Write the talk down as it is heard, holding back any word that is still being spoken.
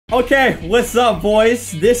Okay, what's up,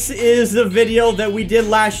 boys? This is the video that we did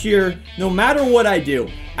last year. No matter what I do,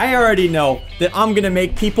 I already know that I'm gonna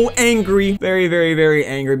make people angry. Very, very, very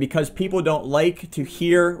angry because people don't like to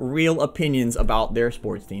hear real opinions about their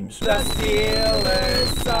sports teams. The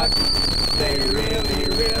Steelers suck. They really,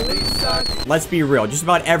 really suck. Let's be real. Just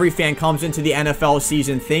about every fan comes into the NFL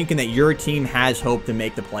season thinking that your team has hope to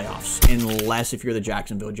make the playoffs. Unless if you're the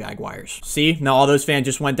Jacksonville Jaguars. See? Now all those fans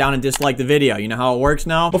just went down and disliked the video. You know how it works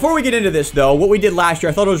now? Before we get into this though, what we did last year,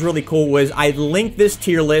 I thought it was really cool, was I linked this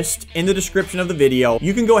tier list in the description of the video.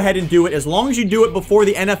 You can go ahead and do it as long as you do it before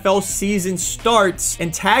the NFL season starts,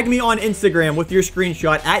 and tag me on Instagram with your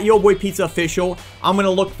screenshot at YoBoy Pizza Official. I'm gonna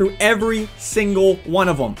look through every single one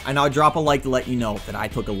of them, and I'll drop a like to let you know that I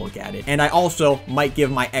took a look at it. And I also might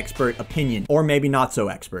give my expert opinion, or maybe not so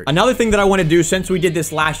expert. Another thing that I want to do, since we did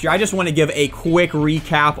this last year, I just want to give a quick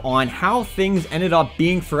recap on how things ended up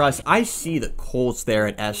being for us. I see the Colts there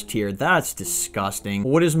at S tier. That's disgusting.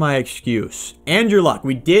 What is my excuse? Andrew Luck.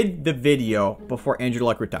 We did the video before Andrew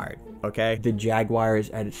Luck retired. Okay, the Jaguars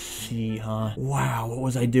at C, huh? Wow, what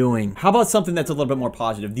was I doing? How about something that's a little bit more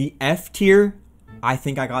positive? The F tier, I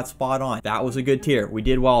think I got spot on. That was a good tier. We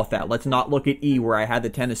did well with that. Let's not look at E where I had the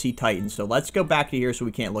Tennessee Titans. So let's go back to here so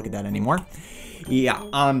we can't look at that anymore. Yeah,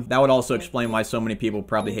 that would also explain why so many people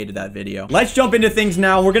probably hated that video. Let's jump into things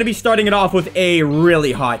now. We're going to be starting it off with a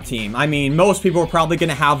really hot team. I mean, most people are probably going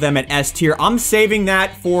to have them at S tier. I'm saving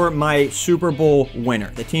that for my Super Bowl winner.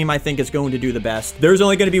 The team I think is going to do the best. There's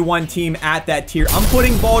only going to be one team at that tier. I'm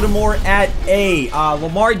putting Baltimore at A.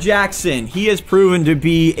 Lamar Jackson, he has proven to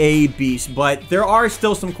be a beast, but there are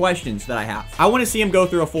still some questions that I have. I want to see him go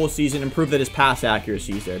through a full season and prove that his pass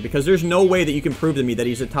accuracy is there, because there's no way that you can prove to me that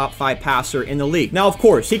he's a top 5 passer in the league. Now, of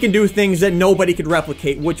course, he can do things that nobody could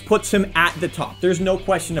replicate, which puts him at the top. There's no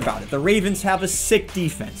question about it. The Ravens have a sick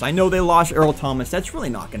defense. I know they lost Earl Thomas. That's really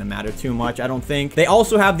not going to matter too much, I don't think. They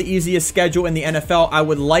also have the easiest schedule in the NFL. I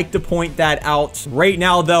would like to point that out. Right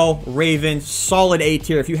now, though, Ravens, solid A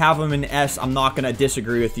tier. If you have them in S, I'm not going to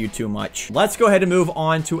disagree with you too much. Let's go ahead and move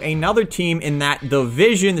on to another team in that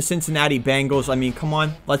division, the Cincinnati Bengals. I mean, come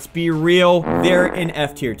on, let's be real. They're an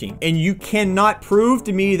F tier team, and you cannot prove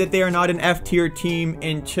to me that they are not an F tier team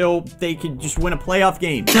until they can just win a playoff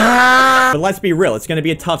game. But let's be real, it's going to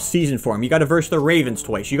be a tough season for them. You got to verse the Ravens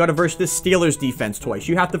twice. You got to verse the Steelers defense twice.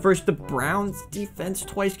 You have to verse the Browns defense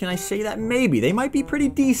twice. Can I say that? Maybe. They might be pretty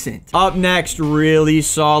decent. Up next, really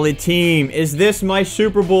solid team. Is this my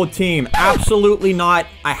Super Bowl team? Absolutely not.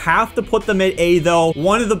 I have to put them at A though.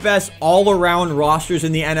 One of the best all-around rosters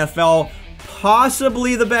in the NFL.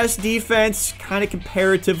 Possibly the best defense, kind of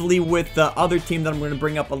comparatively with the other team that I'm going to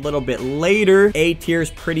bring up a little bit later. A tier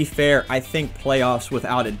is pretty fair. I think playoffs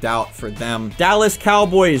without a doubt for them. Dallas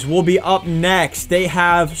Cowboys will be up next. They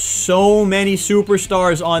have so many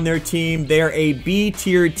superstars on their team. They're a B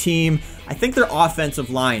tier team. I think their offensive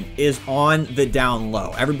line is on the down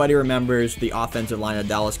low. Everybody remembers the offensive line of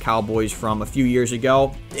Dallas Cowboys from a few years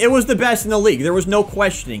ago. It was the best in the league. There was no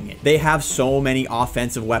questioning it. They have so many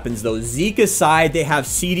offensive weapons, though. Zeke aside, they have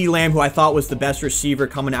CeeDee Lamb, who I thought was the best receiver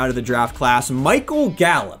coming out of the draft class. Michael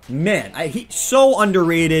Gallup, man, he's so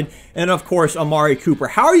underrated. And of course, Amari Cooper.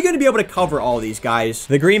 How are you going to be able to cover all these guys?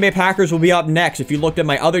 The Green Bay Packers will be up next. If you looked at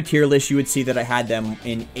my other tier list, you would see that I had them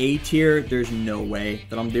in A tier. There's no way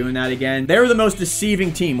that I'm doing that again. They were the most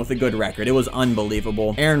deceiving team with a good record. It was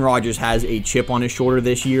unbelievable. Aaron Rodgers has a chip on his shoulder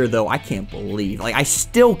this year, though. I can't believe, like, I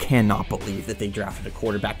still cannot believe that they drafted a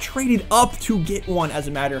quarterback, traded up to get one, as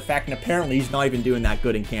a matter of fact, and apparently he's not even doing that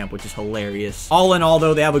good in camp, which is hilarious. All in all,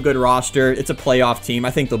 though, they have a good roster. It's a playoff team.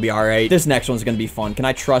 I think they'll be all right. This next one's going to be fun. Can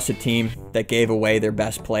I trust a team that gave away their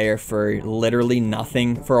best player for literally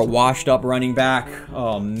nothing for a washed up running back?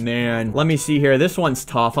 Oh man, let me see here. This one's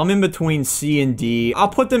tough. I'm in between C and D. I'll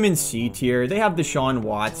put them in C tier. They have Deshaun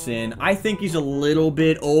Watson. I think he's a little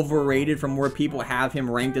bit overrated from where people have him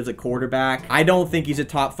ranked as a quarterback. I don't think he's a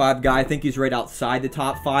top 5 guy. I think he's right outside the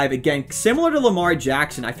top 5. Again, similar to Lamar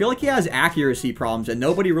Jackson, I feel like he has accuracy problems that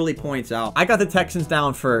nobody really points out. I got the Texans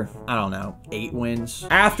down for, I don't know, 8 wins.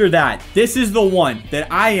 After that, this is the one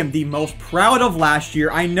that I am the most proud of last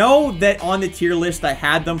year. I know that on the tier list I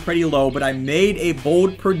had them pretty low, but I made a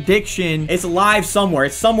bold prediction. It's live somewhere.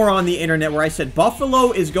 It's somewhere on the internet where I said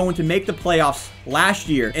Buffalo is going to make the playoffs last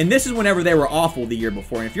year. And this is whenever they were awful the year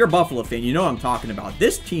before. And if you're a Buffalo fan, you know what I'm talking about.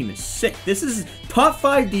 This team is sick. This is top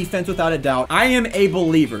 5 defense without a doubt. I am a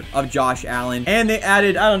believer of Josh Allen. And they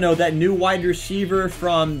added, I don't know, that new wide receiver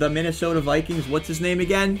from the Minnesota Vikings. What's his name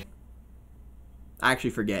again? I actually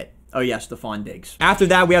forget. Oh, yes, Stephon Diggs. After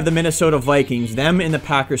that, we have the Minnesota Vikings. Them and the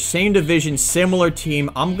Packers, same division, similar team.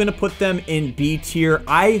 I'm going to put them in B tier.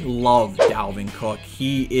 I love Dalvin Cook.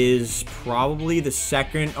 He is probably the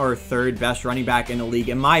second or third best running back in the league,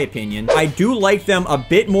 in my opinion. I do like them a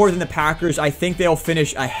bit more than the Packers. I think they'll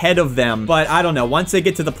finish ahead of them, but I don't know. Once they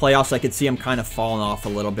get to the playoffs, I could see them kind of falling off a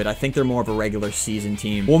little bit. I think they're more of a regular season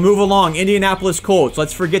team. We'll move along. Indianapolis Colts.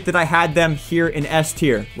 Let's forget that I had them here in S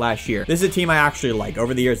tier last year. This is a team I actually like.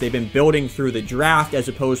 Over the years, they've been building through the draft as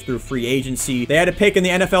opposed through free agency. They had a pick in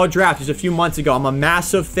the NFL draft just a few months ago. I'm a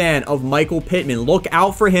massive fan of Michael Pittman. Look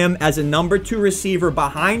out for him as a number 2 receiver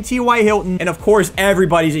behind T.Y. Hilton. And of course,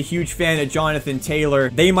 everybody's a huge fan of Jonathan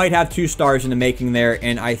Taylor. They might have 2 stars in the making there,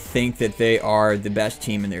 and I think that they are the best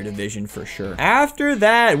team in their division for sure. After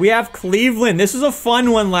that, we have Cleveland. This is a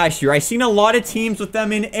fun one last year. I seen a lot of teams with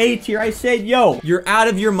them in A tier. I said, yo, you're out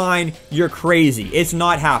of your mind. You're crazy. It's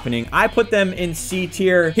not happening. I put them in C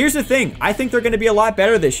tier. Here's the thing. I think they're going to be a lot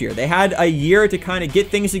better this year. They had a year to kind of get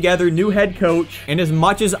things together, new head coach, and as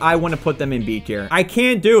much as I want to put them in B tier, I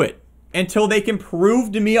can't do it until they can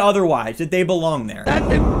prove to me otherwise that they belong there.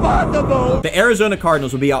 That's impossible! The Arizona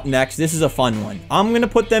Cardinals will be up next. This is a fun one. I'm going to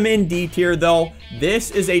put them in D tier, though.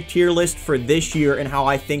 This is a tier list for this year and how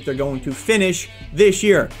I think they're going to finish this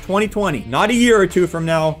year, 2020. Not a year or two from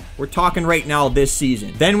now. We're talking right now this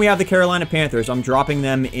season. Then we have the Carolina Panthers. I'm dropping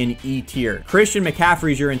them in E tier. Christian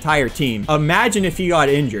McCaffrey's your entire team. Imagine if he got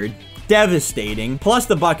injured. Devastating. Plus,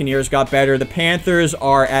 the Buccaneers got better. The Panthers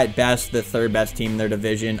are, at best, the 3rd best team in their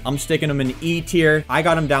division. I'm sticking them in E tier. I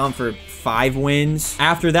got them down for 5 wins.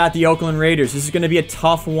 After that, the Oakland Raiders. This is going to be a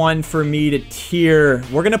tough one for me to tier.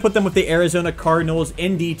 We're going to put them with the Arizona Cardinals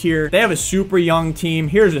in D tier. They have a super young team.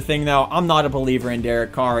 Here's the thing, though. I'm not a believer in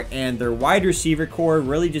Derek Carr, and their wide receiver core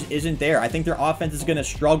really just isn't there. I think their offense is going to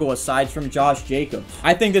struggle aside from Josh Jacobs.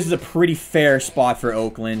 I think this is a pretty fair spot for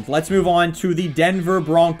Oakland. Let's move on to the Denver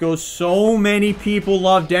Broncos. So many people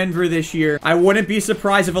love Denver this year. I wouldn't be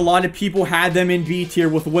surprised if a lot of people had them in B tier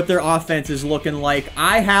with what their offense is looking like.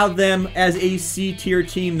 I have them as a C tier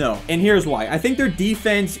team, though. And here's why. I think their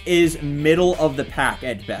defense is middle of the pack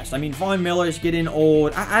at best. I mean, Von Miller's getting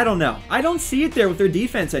old. I don't know. I don't see it there with their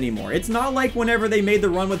defense anymore. It's not like whenever they made the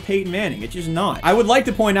run with Peyton Manning. It's just not. I would like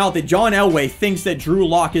to point out that John Elway thinks that Drew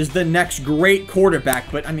Lock is the next great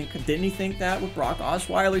quarterback, but I mean, didn't he think that with Brock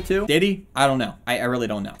Osweiler too? Did he? I don't know. I really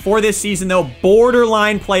don't know. For this season, though,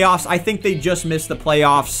 borderline playoffs. I think they just missed the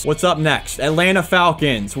playoffs. What's up next? Atlanta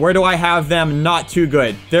Falcons. Where do I have them? Not too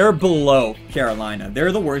good. They're below Carolina.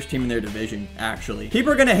 They're the worst team in their division, actually.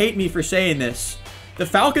 People are going to hate me for saying this. The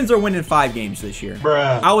Falcons are winning 5 games this year.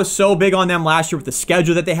 Bruh. I was so big on them last year with the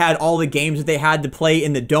schedule that they had, all the games that they had to play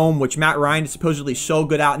in the Dome, which Matt Ryan is supposedly so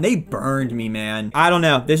good at, and they burned me, man. I don't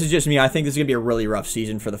know. This is just me. I think this is going to be a really rough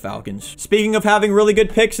season for the Falcons. Speaking of having really good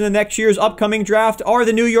picks in the next year's upcoming draft are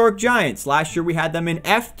the New York Giants. Last year, we had them in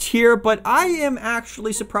F tier, but I am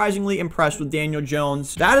actually surprisingly impressed with Daniel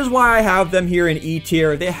Jones. That is why I have them here in E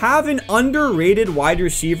tier. They have an underrated wide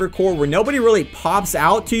receiver core where nobody really pops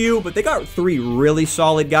out to you, but they got 3 really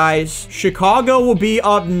solid guys. Chicago will be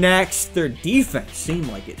up next. Their defense seemed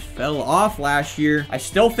like it fell off last year. I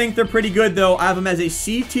still think they're pretty good, though. I have them as a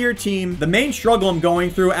C tier team. The main struggle I'm going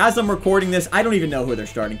through as I'm recording this, I don't even know who their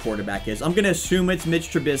starting quarterback is. I'm going to assume it's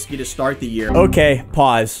Mitch Trubisky to start the year. Okay,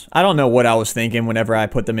 pause. I don't know what I was thinking whenever I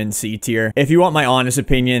put them in C tier. If you want my honest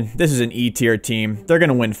opinion, this is an E tier team. They're going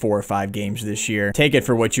to win 4 or 5 games this year. Take it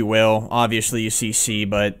for what you will. Obviously, you see C,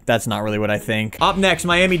 but that's not really what I think. Up next,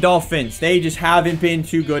 Miami Dolphins. They just haven't been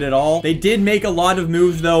too good at all. They did make a lot of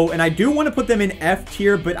moves, though, and I do want to put them in F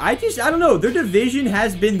tier, but I don't know. Their division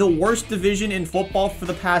has been the worst division in football for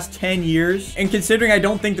the past 10 years, and considering I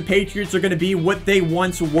don't think the Patriots are going to be what they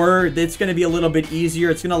once were, it's going to be a little bit easier.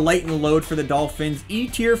 It's going to lighten the load for the Dolphins. E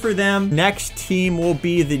tier for them. Next team will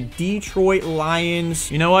be the Detroit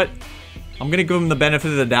Lions. You know what? I'm going to give them the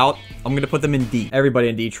benefit of the doubt. I'm going to put them in D. Everybody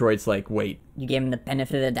in Detroit's like, wait. You gave them the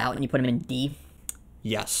benefit of the doubt and you put them in D?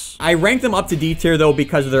 Yes. I rank them up to D tier, though,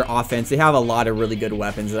 because of their offense. They have a lot of really good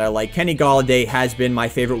weapons that I like. Kenny Golladay has been my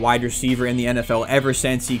favorite wide receiver in the NFL ever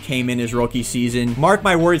since he came in his rookie season. Mark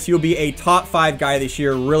my words, he'll be a top 5 guy this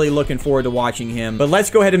year. Really looking forward to watching him. But let's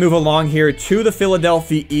go ahead and move along here to the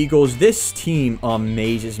Philadelphia Eagles. This team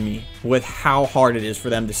amazes me with how hard it is for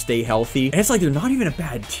them to stay healthy. And it's like they're not even a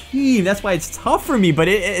bad team. That's why it's tough for me. But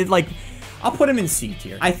like, I'll put him in C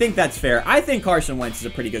tier. I think that's fair. I think Carson Wentz is a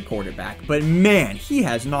pretty good quarterback, but man, he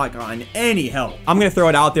has not gotten any help. I'm going to throw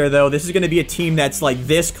it out there, though. This is going to be a team that's like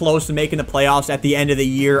this close to making the playoffs at the end of the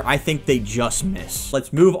year. I think they just miss.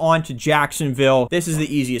 Let's move on to Jacksonville. This is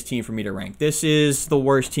the easiest team for me to rank. This is the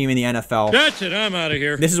worst team in the NFL. That's it. I'm out of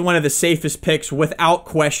here. This is one of the safest picks without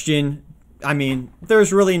question. I mean,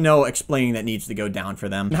 there's really no explaining that needs to go down for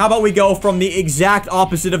them. How about we go from the exact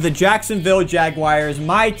opposite of the Jacksonville Jaguars,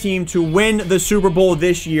 my team, to win the Super Bowl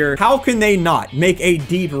this year? How can they not make a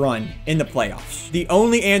deep run in the playoffs? The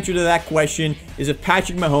only answer to that question is if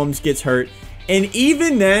Patrick Mahomes gets hurt. And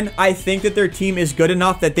even then, I think that their team is good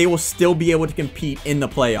enough that they will still be able to compete in the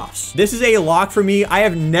playoffs. This is a lock for me. I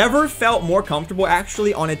have never felt more comfortable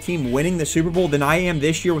actually on a team winning the Super Bowl than I am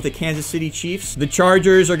this year with the Kansas City Chiefs. The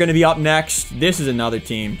Chargers are going to be up next. This is another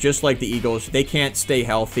team, just like the Eagles. They can't stay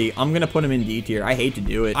healthy. I'm going to put them in D tier. I hate to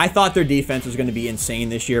do it. I thought their defense was going to be insane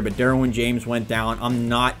this year, but Derwin James went down. I'm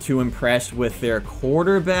not too impressed with their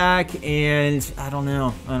quarterback, and I don't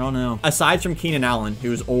know. Aside from Keenan Allen,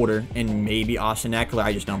 who's older, and maybe Austin Eckler,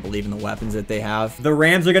 I just don't believe in the weapons that they have. The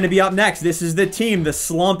Rams are going to be up next. This is the team, the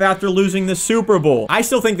slump after losing the Super Bowl. I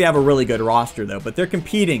still think they have a really good roster, though, but they're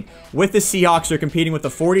competing with the Seahawks. They're competing with the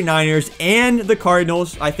 49ers and the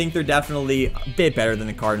Cardinals. I think they're definitely a bit better than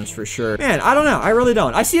the Cardinals for sure. Man, I don't know. I really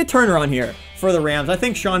don't. I see a turnaround here for the Rams. I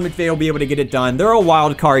think Sean McVay will be able to get it done. They're a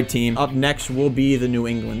wild card team. Up next will be the New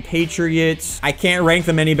England Patriots. I can't rank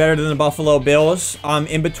them any better than the Buffalo Bills. I'm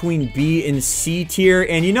in between B and C tier.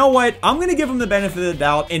 And you know what? I'm going to give them the benefit of the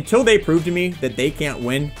doubt until they prove to me that they can't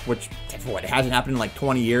win, which it hasn't happened in like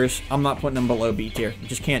 20 years. I'm not putting them below B tier.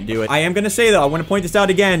 Just can't do it. I am going to say, though, I want to point this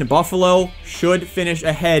out again. Buffalo should finish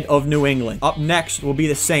ahead of New England. Up next will be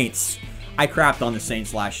the Saints. I crapped on the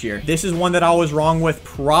Saints last year. This is one that I was wrong with,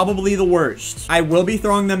 probably the worst. I will be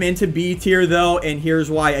throwing them into B tier, though, and here's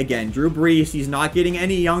why. Again, Drew Brees, he's not getting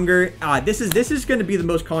any younger. This is going to be the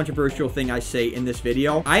most controversial thing I say in this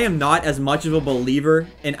video. I am not as much of a believer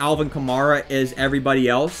in Alvin Kamara as everybody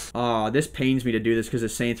else. This pains me to do this because the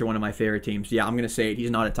Saints are one of my favorite teams. Yeah, I'm going to say it. He's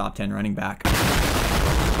not a top 10 running back.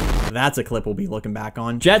 That's a clip we'll be looking back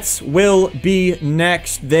on. Jets will be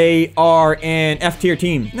next. They are an F tier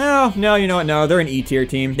team. No, you know what? No, they're an E tier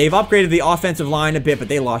team. They've upgraded the offensive line a bit, but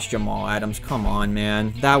they lost Jamal Adams. Come on,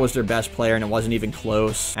 man. That was their best player, and it wasn't even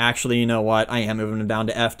close. Actually, you know what? I am moving them down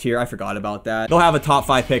to F tier. I forgot about that. They'll have a top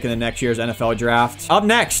 5 pick in the next year's NFL draft. Up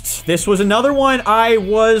next, this was another one I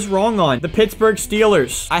was wrong on. The Pittsburgh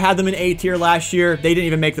Steelers. I had them in A tier last year. They didn't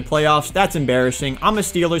even make the playoffs. That's embarrassing. I'm a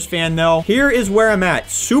Steelers fan, though. Here is where I'm at.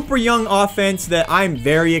 Super young offense that I'm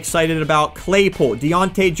very excited about. Claypool,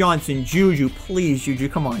 Deontay Johnson, Juju. Please, Juju,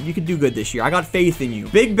 come on. You can do good this year. I got faith in you.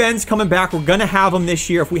 Big Ben's coming back. We're going to have him this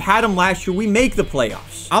year. If we had him last year, we make the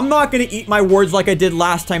playoffs. I'm not going to eat my words like I did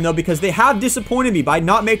last time, though, because they have disappointed me by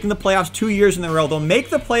not making the playoffs 2 years in a row. They'll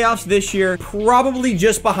make the playoffs this year, probably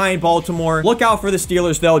just behind Baltimore. Look out for the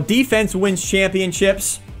Steelers, though. Defense wins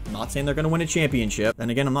championships. I'm not saying they're going to win a championship. Then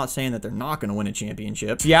again, I'm not saying that they're not going to win a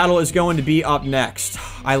championship. Seattle is going to be up next.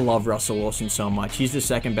 I love Russell Wilson so much. He's the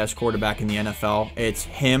second best quarterback in the NFL. It's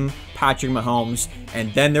him, Patrick Mahomes,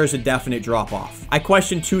 and then there's a definite drop-off. I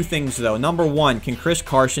question 2 things, though. Number 1, can Chris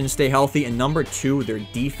Carson stay healthy? And number 2, their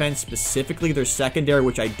defense, specifically their secondary,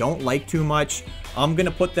 which I don't like too much. I'm going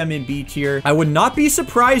to put them in B tier. I would not be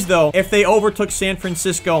surprised, though, if they overtook San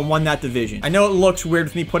Francisco and won that division. I know it looks weird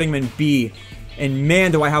with me putting them in B, and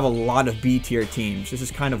man, do I have a lot of B tier teams. This is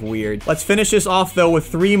kind of weird. Let's finish this off, though, with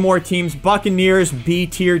 3 more teams. Buccaneers, B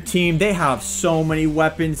tier team. They have so many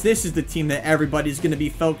weapons. This is the team that everybody's going to be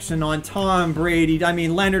focusing on. Tom Brady. I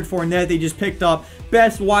mean, Leonard Fournette, they just picked up.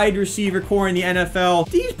 Best wide receiver core in the NFL.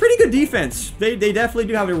 He's pretty good defense. They definitely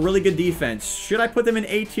do have a really good defense. Should I put them in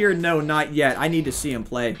A tier? No, not yet. I need to see them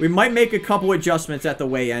play. We might make a couple adjustments at the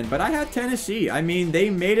way end, but I had Tennessee. I mean, they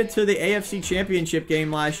made it to the AFC Championship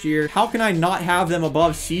game last year. How can I not have them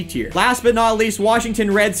above C tier? Last but not least,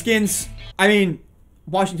 Washington Redskins. I mean,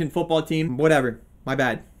 Washington football team. Whatever. My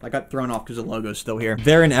bad. I got thrown off because the logo's still here.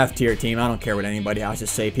 They're an F tier team. I don't care what anybody else to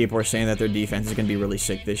say. People are saying that their defense is going to be really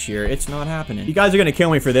sick this year. It's not happening. You guys are going to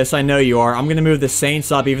kill me for this. I know you are. I'm going to move the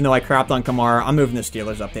Saints up, even though I crapped on Kamara. I'm moving the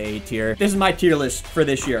Steelers up to A tier. This is my tier list for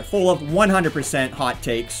this year, full of 100% hot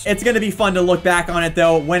takes. It's going to be fun to look back on it,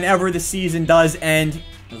 though, whenever the season does end.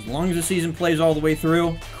 As long as the season plays all the way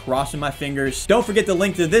through, crossing my fingers. Don't forget the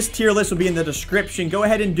link to this tier list will be in the description. Go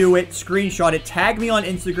ahead and do it. Screenshot it. Tag me on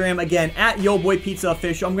Instagram, again, at YoBoy Pizza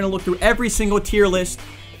Official. I'm going to look through every single tier list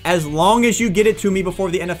as long as you get it to me before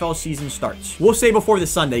the NFL season starts. We'll say before the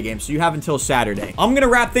Sunday game, so you have until Saturday. I'm gonna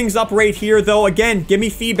wrap things up right here, though. Again, give me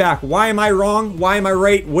feedback. Why am I wrong? Why am I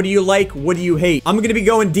right? What do you like? What do you hate? I'm gonna be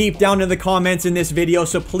going deep down in the comments in this video,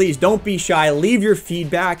 so please don't be shy. Leave your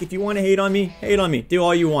feedback. If you want to hate on me, hate on me. Do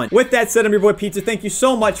all you want. With that said, I'm your boy Pizza. Thank you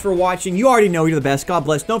so much for watching. You already know you're the best. God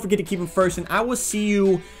bless. Don't forget to keep them first, and I will see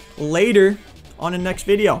you later on the next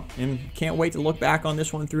video. And can't wait to look back on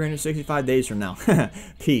this one 365 days from now.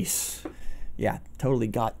 Peace. Yeah, totally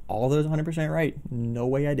got all those 100% right. No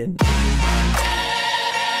way I didn't.